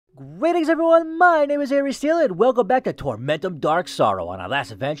Greetings everyone, my name is Steele and welcome back to Tormentum Dark Sorrow. On our last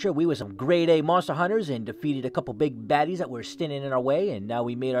adventure, we were some grade A monster hunters and defeated a couple big baddies that were standing in our way, and now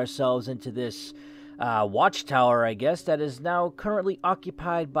we made ourselves into this watchtower, I guess, that is now currently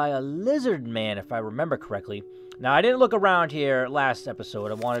occupied by a lizard man, if I remember correctly. Now, I didn't look around here last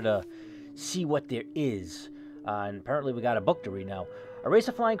episode. I wanted to see what there is, and apparently we got a book to read now. A race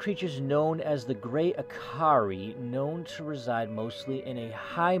of flying creatures known as the Grey Akari, known to reside mostly in a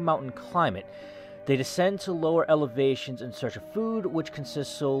high mountain climate. They descend to lower elevations in search of food, which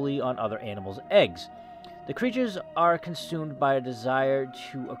consists solely on other animals' eggs. The creatures are consumed by a desire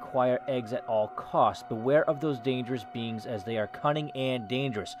to acquire eggs at all costs. Beware of those dangerous beings, as they are cunning and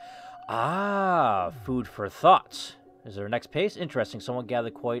dangerous. Ah, food for thoughts. Is there a next page? Interesting. Someone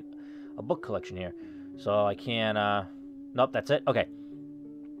gathered quite a book collection here. So I can, nope, that's it. Okay.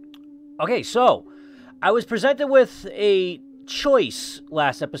 Okay, so I was presented with a choice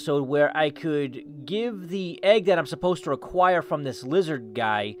last episode where I could give the egg that I'm supposed to acquire from this lizard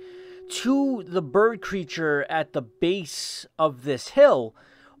guy to the bird creature at the base of this hill,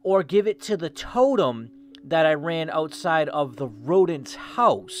 or give it to the totem that I ran outside of the rodent's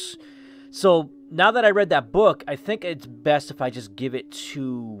house. So now that I read that book, I think it's best if I just give it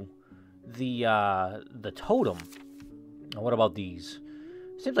to the totem. Now, what about these?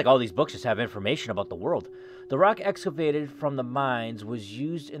 Seems like all these books just have information about the world. The rock excavated from the mines was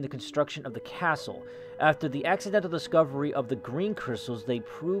used in the construction of the castle. After the accidental discovery of the green crystals, they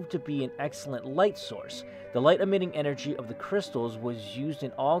proved to be an excellent light source. The light-emitting energy of the crystals was used in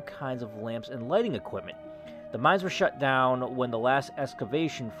all kinds of lamps and lighting equipment. The mines were shut down when the last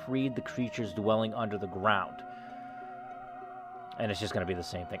excavation freed the creatures dwelling under the ground. And it's just going to be the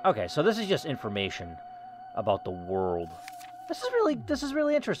same thing. Okay, so this is just information about the world. This is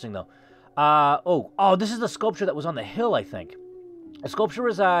really interesting, though. This is the sculpture that was on the hill, I think. A sculpture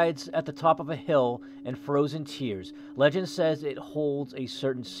resides at the top of a hill in frozen tears. Legend says it holds a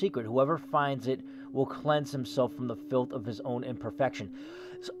certain secret. Whoever finds it will cleanse himself from the filth of his own imperfection.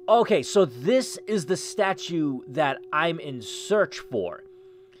 So this is the statue that I'm in search for,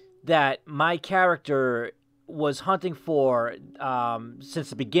 that my character was hunting for since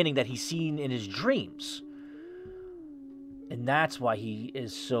the beginning, that he's seen in his dreams. And that's why he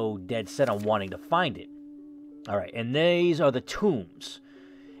is so dead set on wanting to find it. All right, and these are the tombs.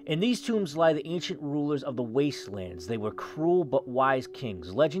 In these tombs lie the ancient rulers of the wastelands. They were cruel but wise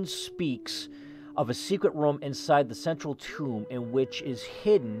kings. Legend speaks of a secret room inside the central tomb in which is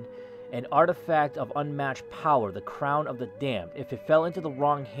hidden an artifact of unmatched power, the crown of the damned. If it fell into the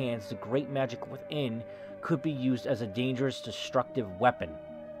wrong hands, the great magic within could be used as a dangerous, destructive weapon.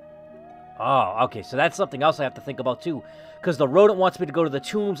 Oh, okay, so that's something else I have to think about, too. Because the rodent wants me to go to the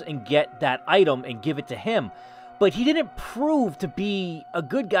tombs and get that item and give it to him. But he didn't prove to be a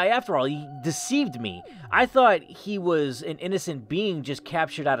good guy after all. He deceived me. I thought he was an innocent being just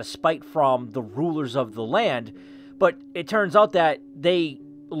captured out of spite from the rulers of the land. But it turns out that they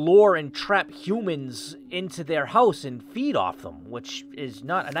lure and trap humans into their house and feed off them, which is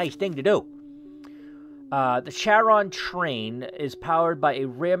not a nice thing to do. The Charon train is powered by a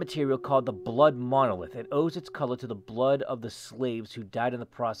rare material called the Blood Monolith. It owes its color to the blood of the slaves who died in the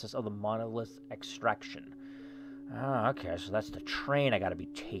process of the monolith extraction. Okay, so that's the train I gotta be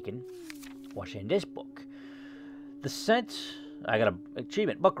taking. What's in this book? The scent... I got an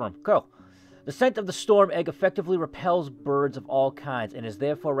achievement. Book room. Cool. The scent of the storm egg effectively repels birds of all kinds and is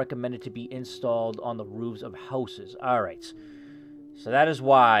therefore recommended to be installed on the roofs of houses. Alright. So that is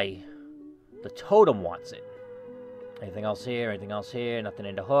why the totem wants it. Anything else here? Anything else here? Nothing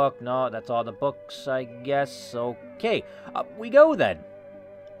in the hook? No, that's all the books, I guess. Okay, up we go then.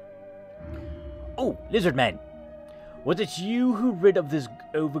 Oh, lizard man. Was it you who rid of this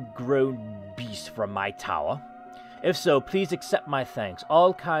overgrown beast from my tower? If so, please accept my thanks.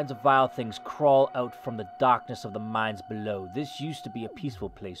 All kinds of vile things crawl out from the darkness of the mines below. This used to be a peaceful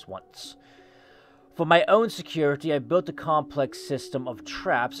place once. For my own security, I built a complex system of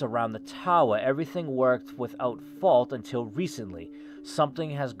traps around the tower. Everything worked without fault until recently. Something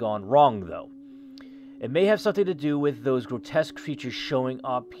has gone wrong, though. It may have something to do with those grotesque creatures showing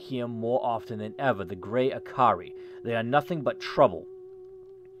up here more often than ever, the Grey Akari. They are nothing but trouble.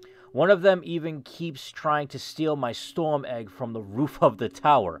 One of them even keeps trying to steal my storm egg from the roof of the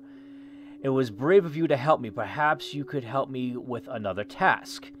tower. It was brave of you to help me. Perhaps you could help me with another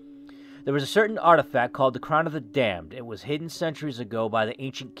task. There was a certain artifact called the Crown of the Damned. It was hidden centuries ago by the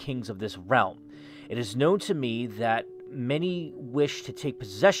ancient kings of this realm. It is known to me that many wish to take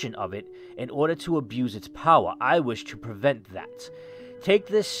possession of it in order to abuse its power. I wish to prevent that. Take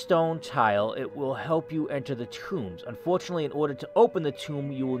this stone tile. It will help you enter the tombs. Unfortunately, in order to open the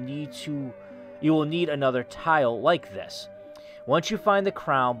tomb, you will need another tile like this. Once you find the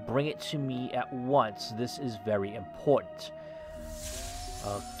crown, bring it to me at once. This is very important.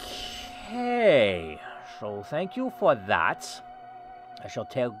 Okay. So thank you for that. I shall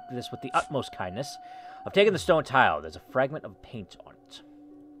take this with the utmost kindness. I've taken the stone tile. There's a fragment of paint on it.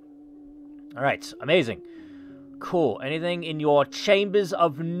 Alright, amazing. Cool. Anything in your chambers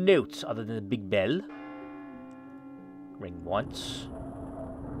of note other than the big bell? Ring once.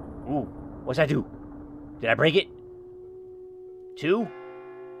 Ooh, what's that do? Did I break it? 2?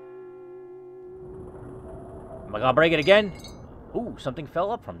 Am I gonna break it again? Ooh, something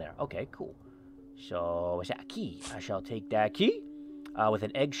fell up from there. Okay, cool. So, what's that? A key. I shall take that key with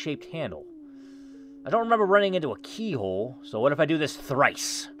an egg-shaped handle. I don't remember running into a keyhole, so what if I do this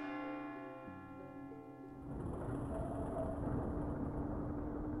thrice?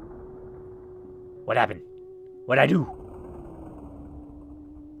 What happened? What'd I do?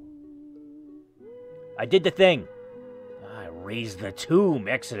 I did the thing. I raised the tomb.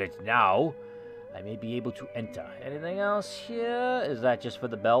 Exit it now. I may be able to enter. Anything else here? Is that just for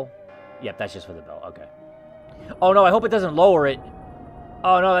the bell? Yep, that's just for the bell. Okay. Oh, no, I hope it doesn't lower it.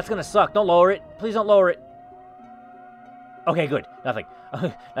 Oh, no, that's gonna suck. Don't lower it. Please don't lower it. Okay, good. Nothing.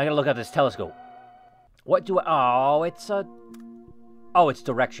 I gotta look at this telescope. What do I... Oh, it's a... Oh, it's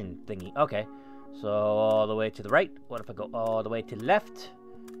direction thingy. Okay. So, all the way to the right. What if I go all the way to the left?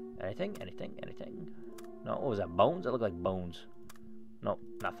 Anything? Anything? Anything? No, what was that? Bones? That looked like bones. Nope,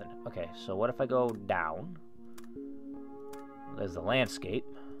 nothing. Okay, so what if I go down? There's the landscape.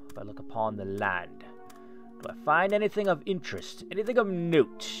 If I look upon the land, do I find anything of interest? Anything of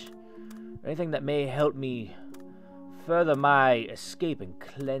note? Anything that may help me further my escape and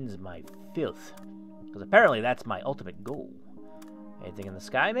cleanse my filth? Because apparently that's my ultimate goal. Anything in the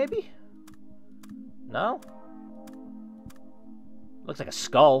sky, maybe? No? Looks like a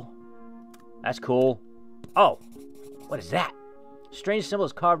skull. That's cool. Oh, what is that? Strange symbol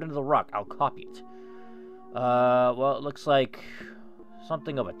is carved into the rock. I'll copy it. Well, it looks like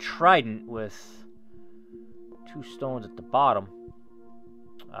something of a trident with 2 stones at the bottom.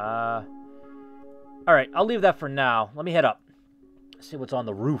 Alright, I'll leave that for now. Let me head up. Let's see what's on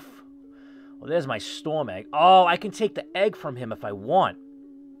the roof. Well, there's my storm egg. Oh, I can take the egg from him if I want.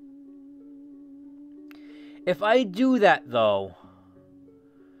 If I do that, though,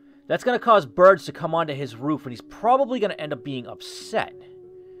 that's going to cause birds to come onto his roof, and he's probably going to end up being upset.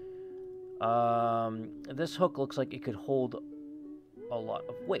 This hook looks like it could hold a lot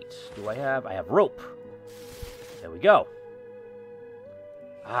of weight. Do I have... I have rope. There we go.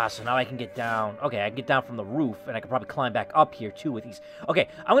 Ah, so now I can get down. Okay, I can get down from the roof, and I can probably climb back up here, too, with these. Okay,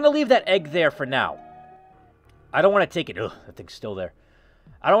 I'm going to leave that egg there for now. I don't want to take it. Ugh, that thing's still there.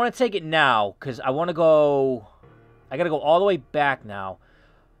 I don't want to take it now, because I want to go... I got to go all the way back now.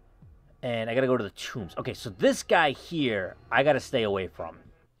 And I got to go to the tombs. Okay, so this guy here, I got to stay away from.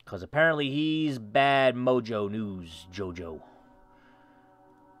 Because apparently he's bad mojo news, Jojo.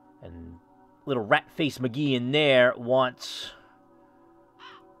 And little rat-faced McGee in there wants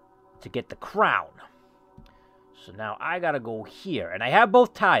to get the crown. So now I got to go here. And I have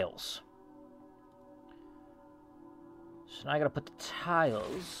both tiles. So now I got to put the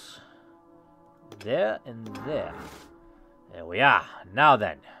tiles there and there. There we are. Now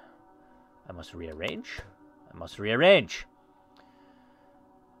then. I must rearrange. I must rearrange.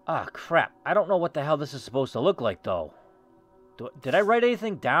 Ah, crap. I don't know what the hell this is supposed to look like, though. Did I write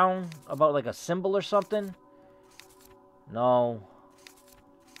anything down about, like, a symbol or something? No.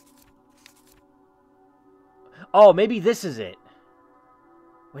 Oh, maybe this is it.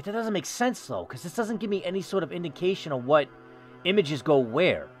 Wait, that doesn't make sense, though, because this doesn't give me any sort of indication of what images go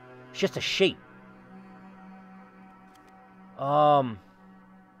where. It's just a shape. Oh,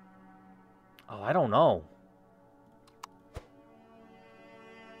 I don't know.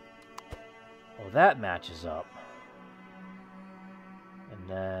 Well, that matches up. And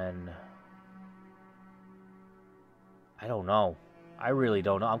then... I don't know. I really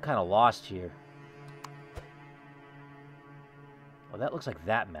don't know. I'm kind of lost here. Well, that looks like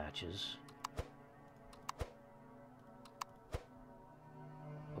that matches.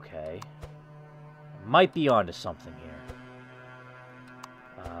 Okay. Might be onto something here.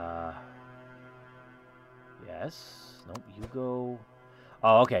 Yes. Nope, you go...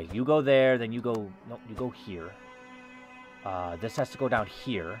 Oh, okay. You go there, then you go... Nope, you go here. This has to go down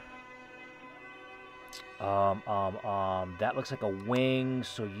here. That looks like a wing,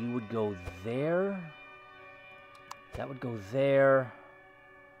 so you would go there. That would go there.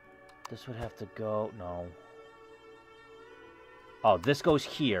 This would have to go... No. Oh, this goes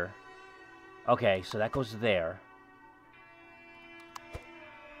here. Okay, so that goes there.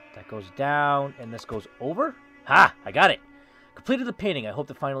 That goes down, and this goes over? Ha! I got it! Completed the painting. I hope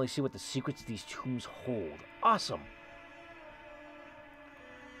to finally see what the secrets these tombs hold. Awesome.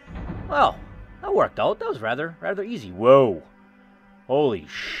 Well, that worked out. That was rather easy. Whoa. Holy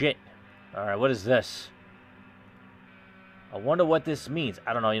shit. Alright, what is this? I wonder what this means.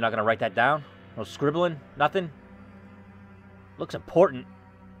 I don't know. You're not going to write that down? No scribbling? Nothing? Looks important.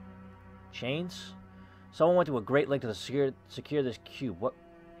 Chains? Someone went to a great length to secure this cube. What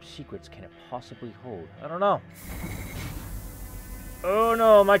secrets can it possibly hold? I don't know. Oh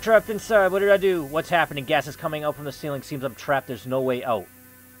no, am I trapped inside? What did I do? What's happening? Gas is coming out from the ceiling. Seems I'm trapped. There's no way out.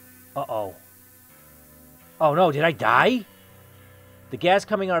 Uh-oh. Oh no, did I die? The gas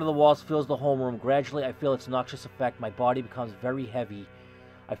coming out of the walls fills the homeroom. Gradually, I feel its noxious effect. My body becomes very heavy.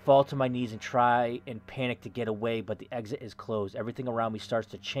 I fall to my knees and try and panic to get away, but the exit is closed. Everything around me starts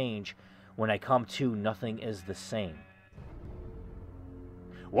to change. When I come to, nothing is the same.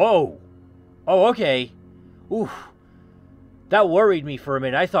 Whoa! Oh, okay. Oof. That worried me for a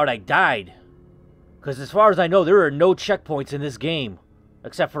minute. I thought I died. Because as far as I know, there are no checkpoints in this game.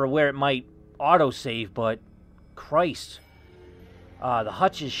 Except for where it might autosave, but... Christ. The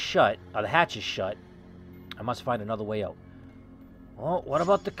hatch is shut. The hatch is shut. I must find another way out. Oh, what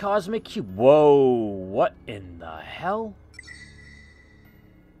about the cosmic cube? Whoa, what in the hell?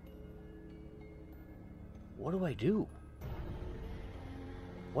 What do I do?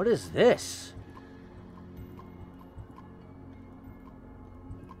 What is this?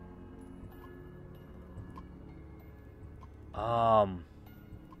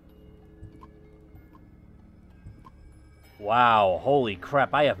 Wow, holy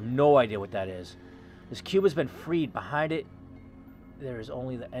crap, I have no idea what that is. This cube has been freed. Behind it, there is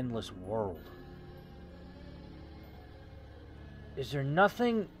only the endless world. Is there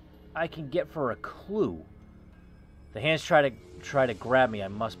nothing I can get for a clue? The hands try to grab me. I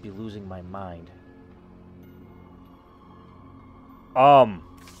must be losing my mind.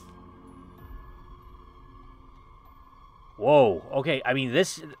 Whoa. Okay, I mean,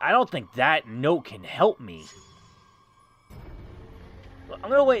 I don't think that note can help me. I'm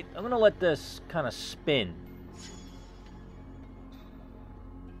gonna wait. I'm gonna let this kind of spin.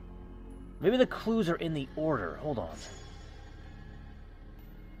 Maybe the clues are in the order. Hold on.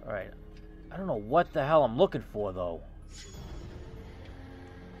 Alright. I don't know what the hell I'm looking for, though.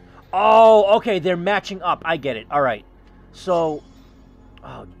 Oh, okay. They're matching up. I get it. Alright. So...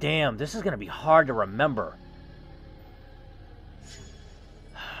 Oh, damn. This is going to be hard to remember.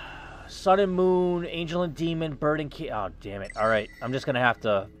 Sun and Moon, Angel and Demon, Bird and Key. Oh, damn it. Alright. I'm just going to have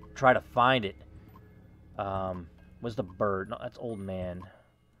to try to find it. Where's the bird? No, that's Old Man.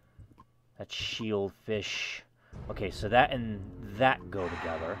 That's Shield, Fish. Okay, so that and that go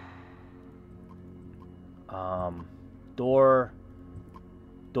together. Door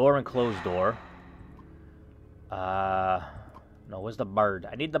and closed door. No, where's the bird?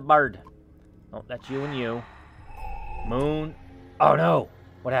 I need the bird. Oh, that's you and you. Moon. Oh, no.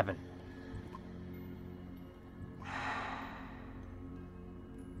 What happened?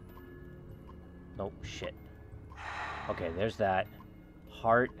 Nope, shit. Okay, there's that.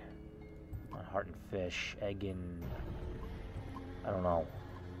 Heart. Not heart and fish. Egg and... I don't know.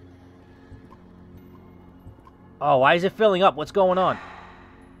 Oh, why is it filling up? What's going on?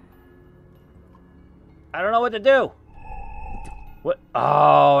 I don't know what to do. What?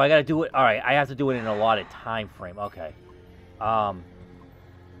 Oh, I gotta do it. All right, I have to do it in an allotted time frame. Okay.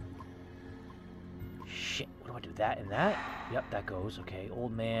 Shit. What do I do? That and that? Yep, that goes. Okay.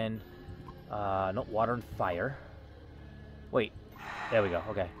 Old Man. No, water and fire. Wait. There we go.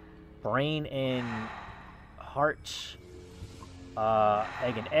 Okay. Brain and heart.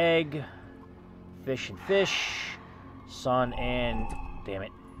 Egg and egg. Fish and fish. Sun and... Damn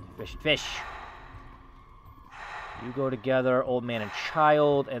it. Fish and fish. You go together, Old Man and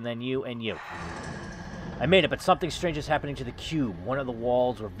Child, and then you and you. I made it, but something strange is happening to the cube. One of the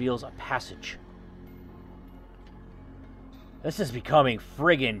walls reveals a passage. This is becoming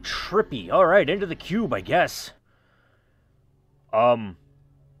friggin' trippy. Alright, into the cube, I guess.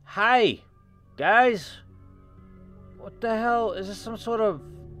 Hi, guys. What the hell? Is this some sort of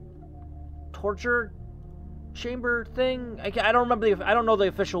torture chamber thing? I don't remember I don't know the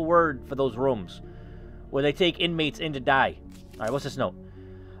official word for those rooms where they take inmates in to die. Alright, what's this note?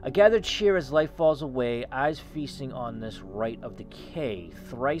 A gathered cheer as life falls away, eyes feasting on this rite of decay.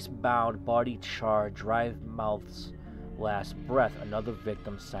 Thrice bound, body charred, dry mouths, last breath, another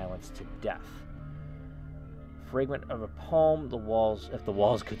victim silenced to death. Fragment of a poem, the walls, if the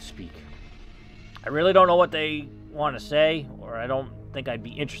walls could speak. I really don't know what they want to say, or I don't think I'd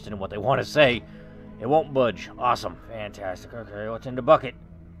be interested in what they want to say. It won't budge. Awesome. Fantastic. Okay, what's in the bucket?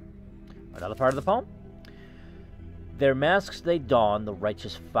 Another part of the poem? Their masks they don, the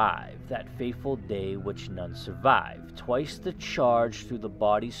righteous five, that fateful day which none survive. Twice the charge through the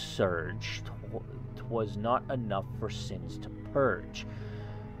body surged, 'twas not enough for sins to purge.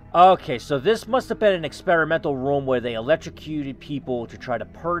 Okay, so this must have been an experimental room where they electrocuted people to try to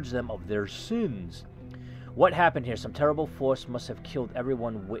purge them of their sins. What happened here? Some terrible force must have killed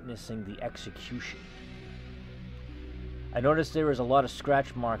everyone witnessing the execution. I noticed there is a lot of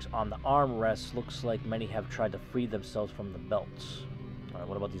scratch marks on the armrests. Looks like many have tried to free themselves from the belts. Alright,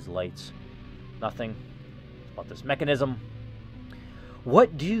 what about these lights? Nothing. What about this mechanism?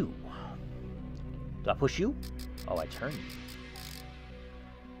 What do? Do I push you? Oh, I turn you.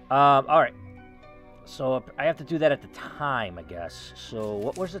 Alright. So I have to do that at the time, I guess. So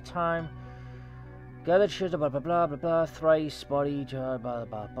what was the time? Gathered shares, blah blah blah blah blah. Thrice body, blah blah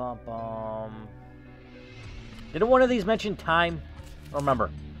blah blah blah. Didn't one of these mention time? I don't remember.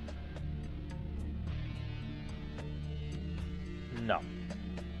 No.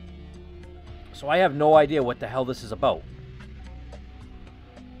 So I have no idea what the hell this is about.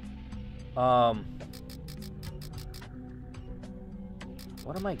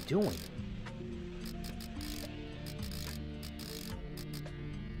 What am I doing?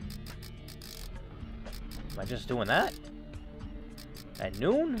 Am I just doing that? At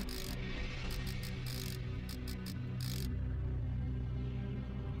noon?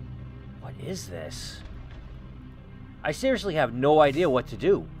 What is this? I seriously have no idea what to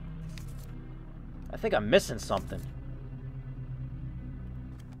do. I think I'm missing something.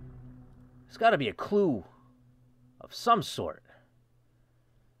 There's got to be a clue of some sort.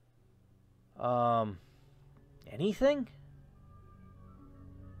 Anything?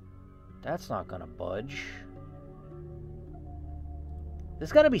 That's not gonna budge.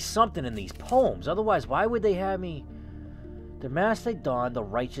 There's gotta be something in these poems. Otherwise, why would they have me... The mask they don, the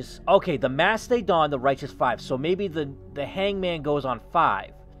righteous... Okay, the mask they don, the righteous five. So maybe the hangman goes on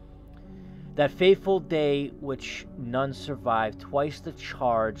 5. That fateful day which none survived. Twice the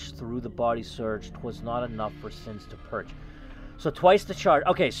charge through the body surge. 'Twas not enough for sins to purge. So twice the charge.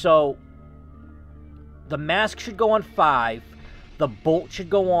 Okay, so... The mask should go on 5. The bolt should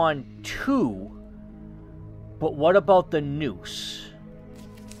go on 2. But what about the noose?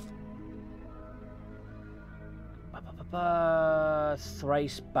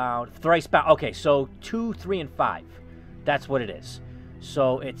 Thrice bound. Thrice bound. Okay, so 2, 3, and 5. That's what it is.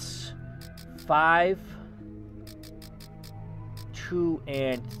 So it's 5, 2,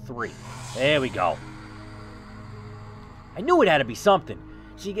 and 3. There we go. I knew it had to be something.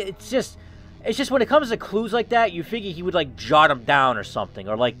 See, it's just when it comes to clues like that, you figure he would, like, jot them down or something.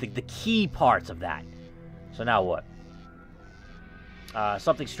 Or, like, the key parts of that. So now what?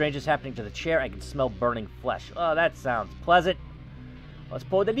 Something strange is happening to the chair. I can smell burning flesh. Oh, that sounds pleasant. Let's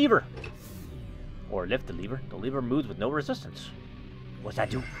pull the lever. Or lift the lever. The lever moves with no resistance. What's that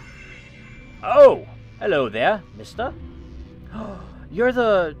do? Oh! Hello there, mister. You're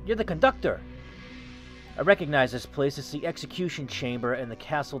the conductor. I recognize this place. It's the execution chamber in the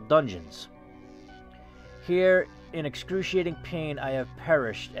castle dungeons. Here, in excruciating pain, I have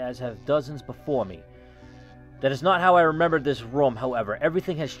perished, as have dozens before me. That is not how I remembered this room, however.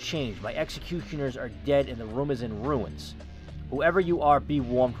 Everything has changed. My executioners are dead, and the room is in ruins. Whoever you are, be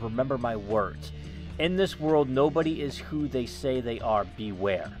warned. Remember my words. In this world, nobody is who they say they are.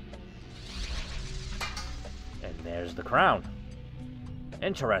 Beware. And there's the crown.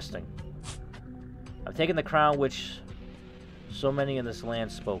 Interesting. I've taken the crown which so many in this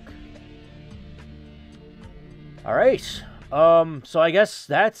land spoke. Alright. So I guess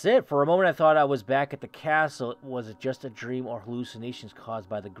that's it. For a moment I thought I was back at the castle. Was it just a dream or hallucinations caused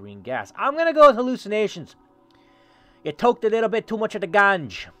by the green gas? I'm gonna go with hallucinations. You toked a little bit too much of the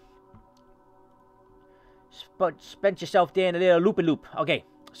ganj. Spent yourself there in a little loop-a-loop. Okay,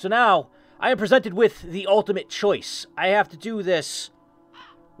 so now I am presented with the ultimate choice. I have to do this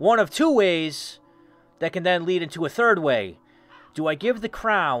one of 2 ways that can then lead into a third way. Do I give the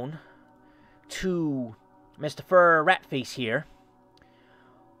crown to Mr. Fur Ratface here,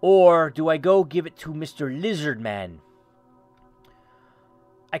 or do I go give it to Mr. Lizardman?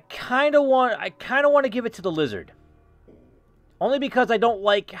 I kind of want to give it to the lizard, only because I don't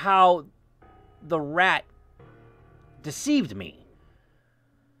like how the rat deceived me.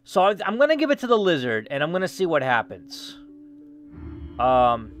 So I'm gonna give it to the lizard, and I'm gonna see what happens.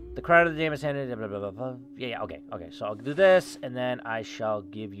 The crown of the dame is handed. Blah, blah, blah, blah. Yeah, okay. So I'll do this, and then I shall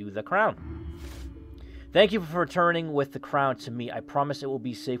give you the crown. Thank you for returning with the crown to me. I promise it will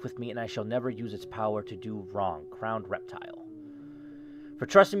be safe with me, and I shall never use its power to do wrong. Crowned reptile. For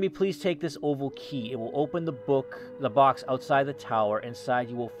trusting me, please take this oval key. It will open the box outside the tower. Inside,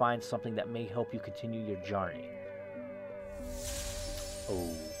 you will find something that may help you continue your journey.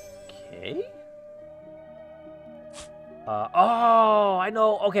 Okay. Oh, I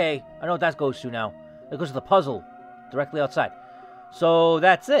know. Okay, I know what that goes to now. It goes to the puzzle directly outside. So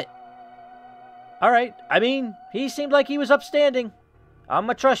that's it. All right. I mean, he seemed like he was upstanding. I'm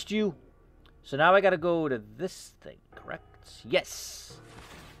gonna trust you. So now I gotta go to this thing, correct? Yes.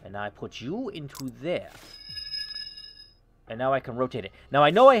 And now I put you into there. And now I can rotate it. Now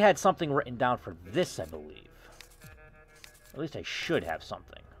I know I had something written down for this, I believe. At least I should have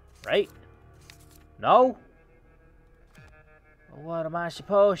something, right? No? Well, what am I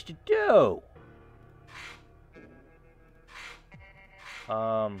supposed to do?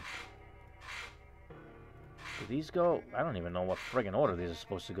 Do these go? I don't even know what friggin' order these are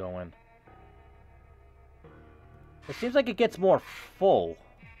supposed to go in. It seems like it gets more full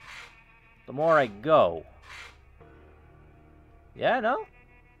the more I go. Yeah, no?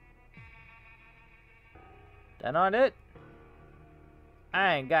 That not it?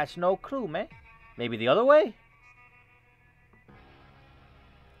 I ain't got no clue, man. Maybe the other way?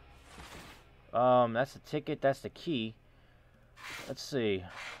 That's the ticket, that's the key. Let's see.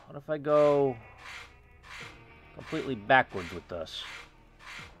 What if I go completely backwards with this?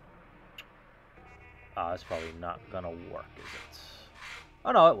 Oh, that's probably not gonna work, is it?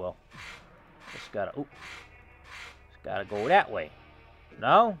 Oh, no, it will. Just gotta... Oop. Just gotta go that way.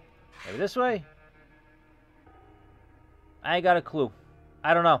 No? Maybe this way? I ain't got a clue.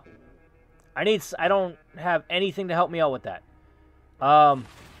 I don't know. I don't have anything to help me out with that. But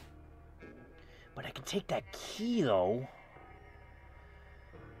I can take that key, though.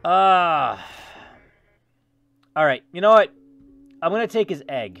 Alright, you know what? I'm gonna take his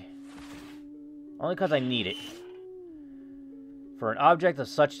egg. Only because I need it. For an object of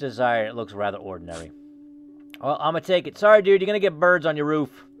such desire, it looks rather ordinary. Well, I'm gonna take it. Sorry, dude, you're gonna get birds on your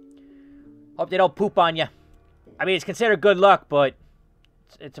roof. Hope they don't poop on you. I mean, it's considered good luck, but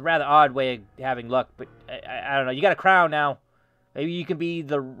it's a rather odd way of having luck. But I don't know. You got a crown now. Maybe you can be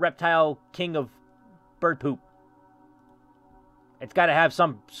the reptile king of bird poop. It's got to have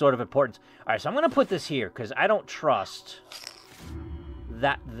some sort of importance. All right, so I'm going to put this here because I don't trust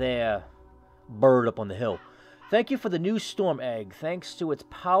that there bird up on the hill. Thank you for the new storm egg. Thanks to its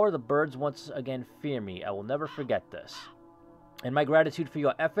power, the birds once again fear me. I will never forget this. In my gratitude for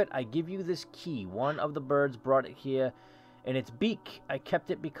your effort, I give you this key. One of the birds brought it here in its beak. I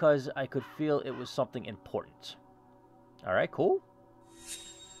kept it because I could feel it was something important. All right, cool.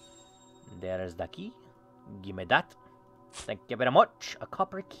 There is the key. Give me that. Thank you very much. A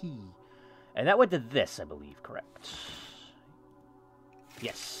copper key. And that went to this, I believe, correct?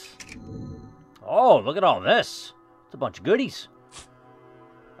 Yes. Oh, look at all this. It's a bunch of goodies.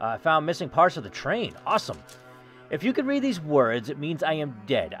 I found missing parts of the train. Awesome. If you can read these words, it means I am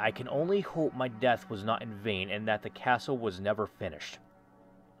dead. I can only hope my death was not in vain and that the castle was never finished.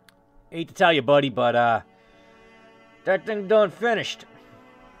 Hate to tell you, buddy, but, that thing done finished.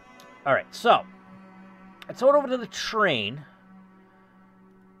 Alright, so let's hold over to the train.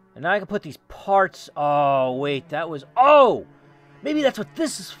 And now I can put these parts... Oh, wait, that was... Oh! Maybe that's what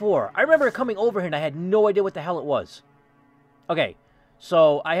this is for. I remember coming over here and I had no idea what the hell it was. Okay,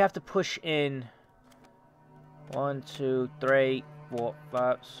 so I have to push in... 1, 2, 3, 4,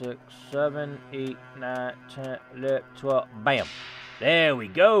 5, 6, 7, 8, 9, 10, 11, 12... Bam! There we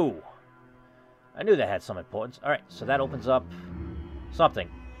go! I knew that had some importance. Alright, so that opens up... something.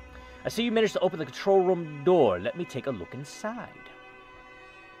 I see you managed to open the control room door. Let me take a look inside.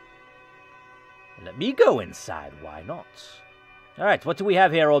 Let me go inside. Why not? Alright, what do we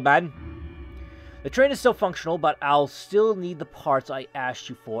have here, old man? The train is still functional, but I'll still need the parts I asked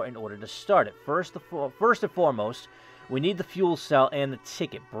you for in order to start it. First and foremost, we need the fuel cell and the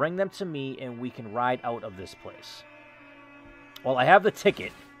ticket. Bring them to me and we can ride out of this place. Well, I have the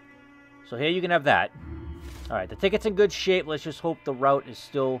ticket. So here you can have that. Alright, the ticket's in good shape. Let's just hope the route is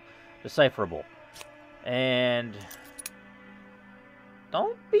still decipherable. And...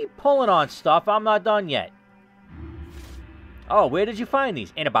 don't be pulling on stuff. I'm not done yet. Oh, where did you find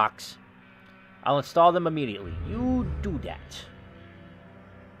these? In a box. I'll install them immediately. You do that.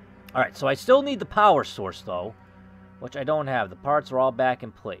 Alright, so I still need the power source, though. Which I don't have. The parts are all back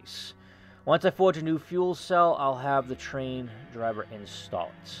in place. Once I forge a new fuel cell, I'll have the train driver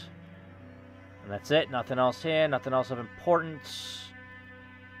install it. And that's it. Nothing else here. Nothing else of importance.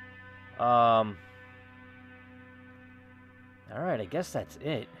 Alright, I guess that's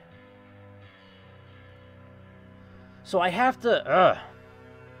it. So I have to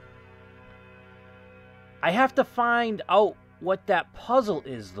find out what that puzzle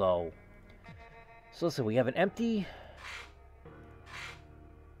is, though. So listen, we have an empty...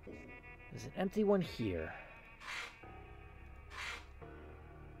 There's an empty one here.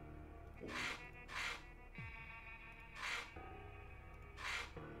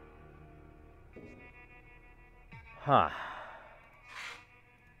 Huh.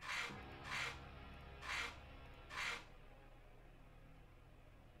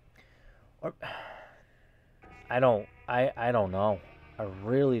 Or, I don't know. I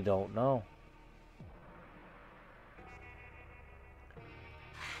really don't know.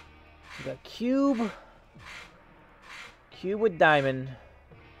 We got cube. Cube with diamond.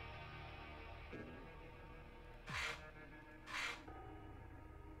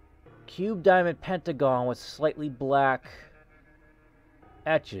 Cube diamond pentagon with slightly black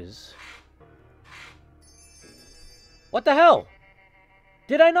etches. What the hell?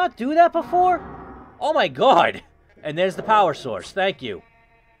 Did I not do that before? Oh my god! And there's the power source. Thank you.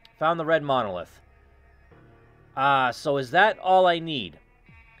 Found the red monolith. So is that all I need?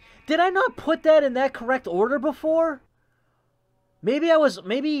 Did I not put that in that correct order before?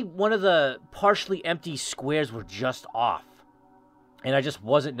 Maybe one of the partially empty squares were just off. And I just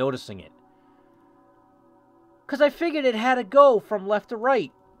wasn't noticing it. Because I figured it had to go from left to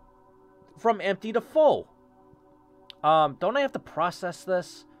right. From empty to full. Don't I have to process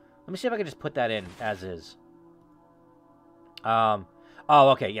this? Let me see if I can just put that in as is. Oh,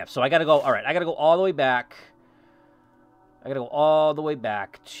 okay, yeah. So I gotta go, alright, I gotta go all the way back. I gotta go all the way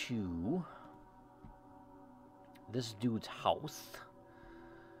back to this dude's house.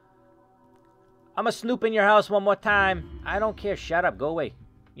 I'm gonna snoop in your house one more time. I don't care. Shut up. Go away.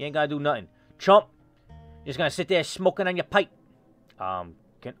 You ain't gonna do nothing. Chump. You're just gonna sit there smoking on your pipe.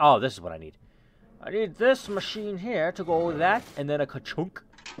 Oh, this is what I need. I need this machine here to go with that, and then a ka-chunk.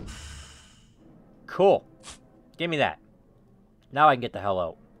 Cool. Give me that. Now I can get the hell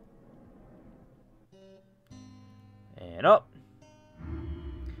out. And up.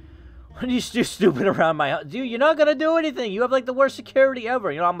 What are you still snooping around my house? Dude, you're not gonna do anything. You have like the worst security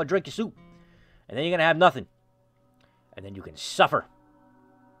ever. You know, I'm gonna drink your soup. And then you're gonna have nothing. And then you can suffer.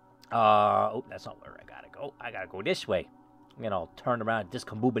 Oh, that's not where I gotta go. I gotta go this way. I'm gonna all turn around,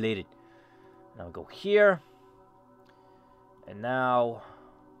 discombobulated. Now go here. And now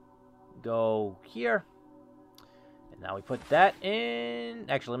go here. And now we put that in.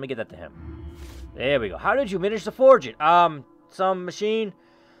 Actually, let me get that to him. There we go. How did you manage to forge it? Some machine.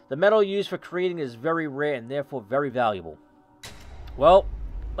 The metal used for creating it is very rare and therefore very valuable. Well,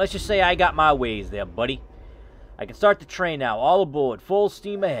 let's just say I got my ways there, buddy. I can start the train now. All aboard. Full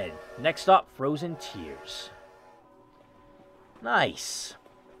steam ahead. Next stop, Frozen Tears. Nice.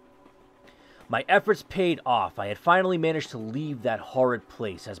 My efforts paid off. I had finally managed to leave that horrid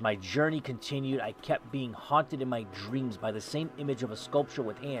place. As my journey continued, I kept being haunted in my dreams by the same image of a sculpture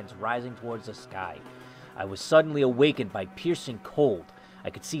with hands rising towards the sky. I was suddenly awakened by piercing cold. I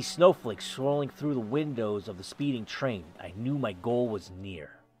could see snowflakes swirling through the windows of the speeding train. I knew my goal was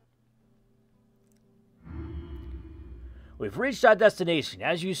near. We've reached our destination.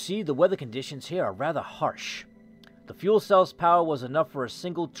 As you see, the weather conditions here are rather harsh. The fuel cell's power was enough for a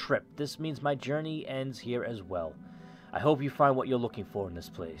single trip. This means my journey ends here as well. I hope you find what you're looking for in this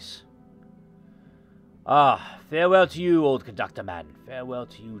place. Farewell to you, old conductor man. Farewell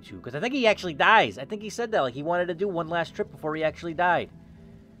to you, too. Because I think he actually dies. I think he said that. Like, he wanted to do one last trip before he actually died.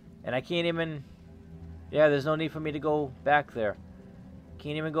 And I can't even... Yeah, there's no need for me to go back there.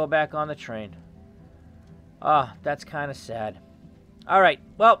 Can't even go back on the train. That's kind of sad. Alright,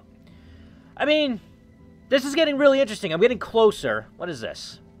 well... I mean... This is getting really interesting. I'm getting closer. What is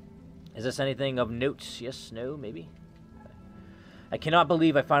this? Is this anything of note? Yes, no, maybe? I cannot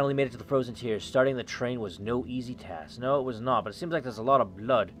believe I finally made it to the Frozen Tears. Starting the train was no easy task. No, it was not, but it seems like there's a lot of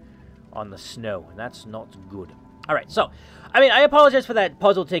blood on the snow, and that's not good. Alright, so, I mean, I apologize for that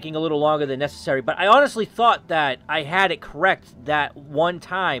puzzle taking a little longer than necessary, but I honestly thought that I had it correct that one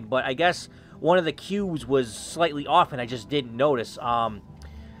time, but I guess one of the cues was slightly off, and I just didn't notice.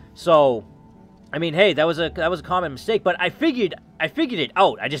 So... I mean, hey, that was a common mistake, but I figured it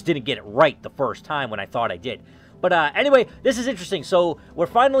out. I just didn't get it right the first time when I thought I did. But anyway, this is interesting. So we're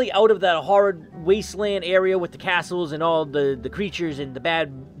finally out of that horrid wasteland area with the castles and all the creatures and the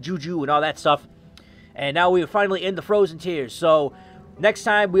bad juju and all that stuff. And now we're finally in the Frozen Tears. So next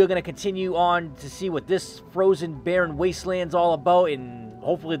time we're going to continue on to see what this frozen, barren wasteland's all about. And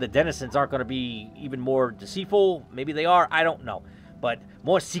hopefully the denizens aren't going to be even more deceitful. Maybe they are. I don't know. but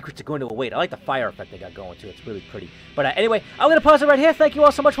more secrets are going to await. I like the fire effect they got going, too. It's really pretty. But anyway, I'm going to pause it right here. Thank you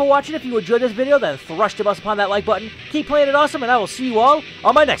all so much for watching. If you enjoyed this video, then thrush your mouse upon that like button. Keep playing it awesome, and I will see you all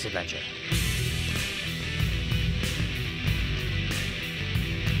on my next adventure.